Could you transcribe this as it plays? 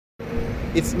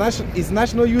Is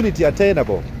national unity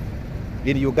attainable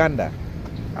in Uganda?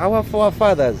 Our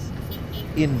forefathers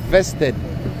invested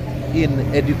in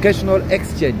educational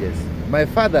exchanges. My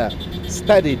father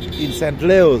studied in St.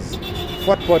 Leo's,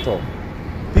 Fort Portal.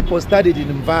 People studied in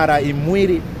Mvara, in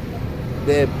Mwiri.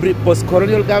 The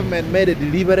post-colonial government made a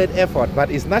deliberate effort,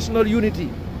 but is national unity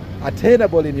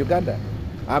attainable in Uganda?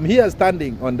 I'm here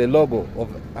standing on the logo of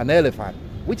an elephant,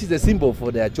 which is a symbol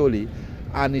for the Acholi,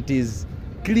 and it is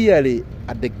clearly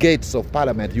at the gates of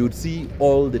Parliament. You would see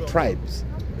all the tribes.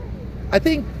 I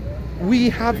think we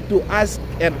have to ask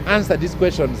and answer these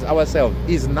questions ourselves.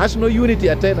 Is national unity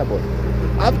attainable?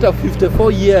 After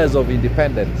 54 years of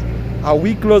independence, are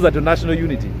we closer to national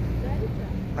unity?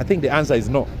 I think the answer is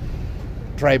no.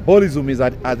 Tribalism is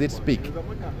at its peak.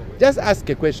 Just ask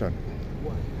a question.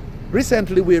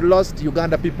 Recently, we lost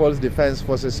Uganda People's Defense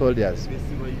Forces soldiers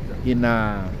in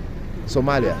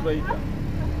Somalia.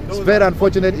 It's a very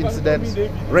unfortunate incident.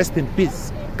 Rest in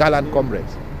peace, gallant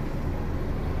comrades.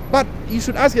 But you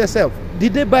should ask yourself,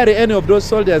 did they bury any of those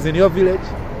soldiers in your village?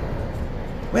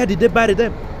 Where did they bury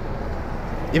them?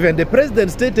 Even the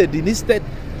president stated in his state,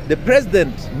 the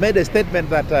president made a statement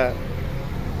that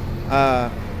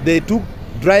they took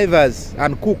drivers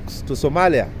and cooks to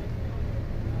Somalia.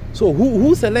 So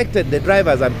who selected the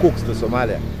drivers and cooks to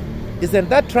Somalia? Isn't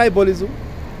that tribalism?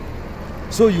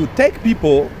 So you take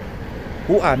people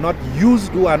who are not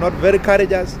used, who are not very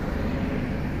courageous,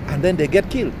 and then they get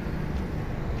killed.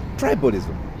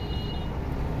 Tribalism.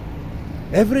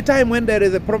 Every time when there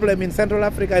is a problem in Central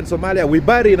Africa and Somalia, we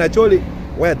bury in Acholi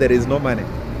where there is no money.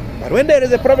 But when there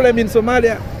is a problem in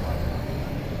Somalia,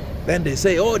 then they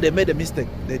say, oh, they made a mistake.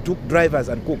 They took drivers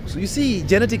and cooks. You see,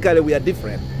 genetically we are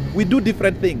different. We do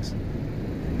different things.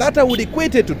 That I would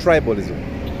equate it to tribalism.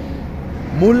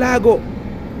 Mulago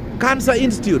Cancer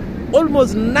Institute,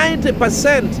 almost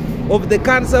 90% of the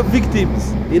cancer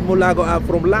victims in Mulago are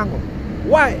from Lango.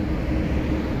 Why?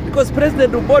 Because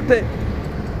President Rubote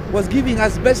was giving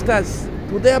asbestos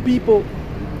to their people,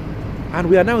 and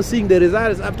we are now seeing the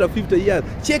results after 50 years.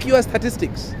 Check your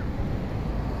statistics.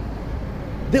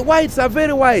 The whites are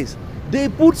very wise. They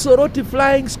put Soroti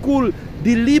Flying School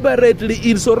deliberately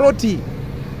in Soroti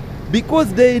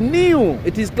because they knew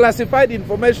it is classified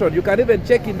information. You can even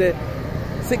check in the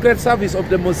Secret Service of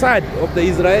the Mossad of the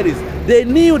Israelis. They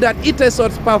knew that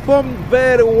Itesots performed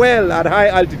very well at high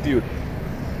altitude.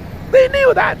 They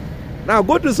knew that. Now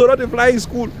go to Soroti Flying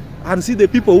School and see the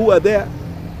people who are there.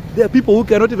 There are people who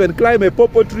cannot even climb a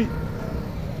popo tree.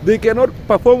 They cannot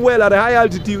perform well at a high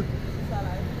altitude.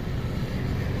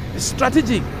 It's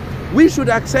strategic. We should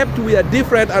accept we are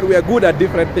different and we are good at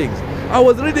different things. I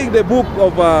was reading the book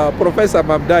of Professor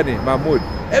Mamdani Mahmoud,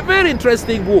 a very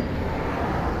interesting book.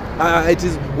 It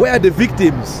is where the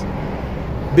victims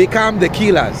become the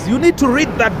killers. You need to read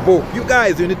that book. You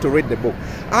guys, you need to read the book.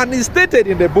 And he stated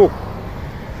in the book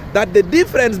that the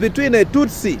difference between a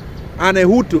Tutsi and a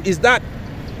Hutu is that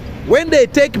when they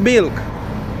take milk,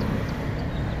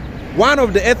 one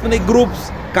of the ethnic groups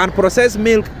can process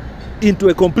milk into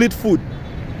a complete food.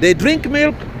 They drink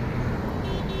milk,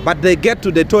 but they get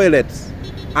to the toilets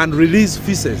and release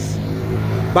feces.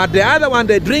 But the other one,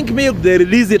 they drink milk, they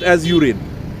release it as urine.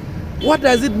 What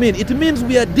does it mean? It means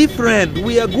we are different.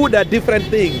 We are good at different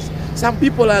things. Some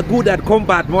people are good at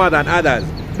combat more than others.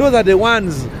 Those are the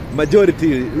ones,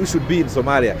 majority, who should be in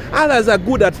Somalia. Others are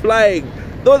good at flying.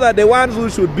 Those are the ones who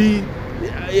should be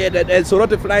at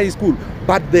Soroti Flying School.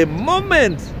 But the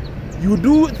moment you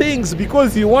do things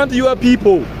because you want your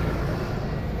people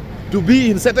to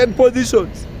be in certain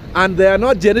positions and they are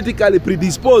not genetically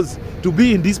predisposed to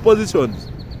be in these positions,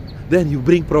 then you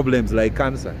bring problems like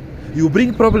cancer. You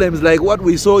bring problems like what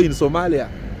we saw in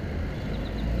Somalia.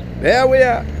 There we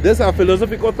are. These are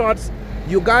philosophical thoughts.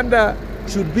 Uganda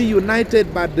should be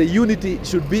united, but the unity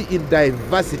should be in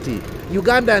diversity.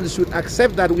 Ugandans should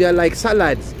accept that we are like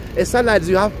salads. A salad,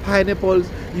 you have pineapples,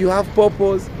 you have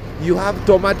pawpaws, you have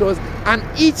tomatoes, and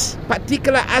each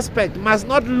particular aspect must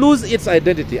not lose its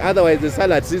identity. Otherwise, the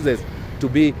salad ceases to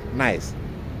be nice.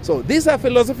 So these are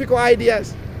philosophical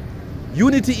ideas.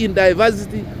 Unity in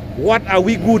diversity. What are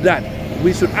we good at?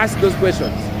 We should ask those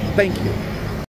questions. Thank you.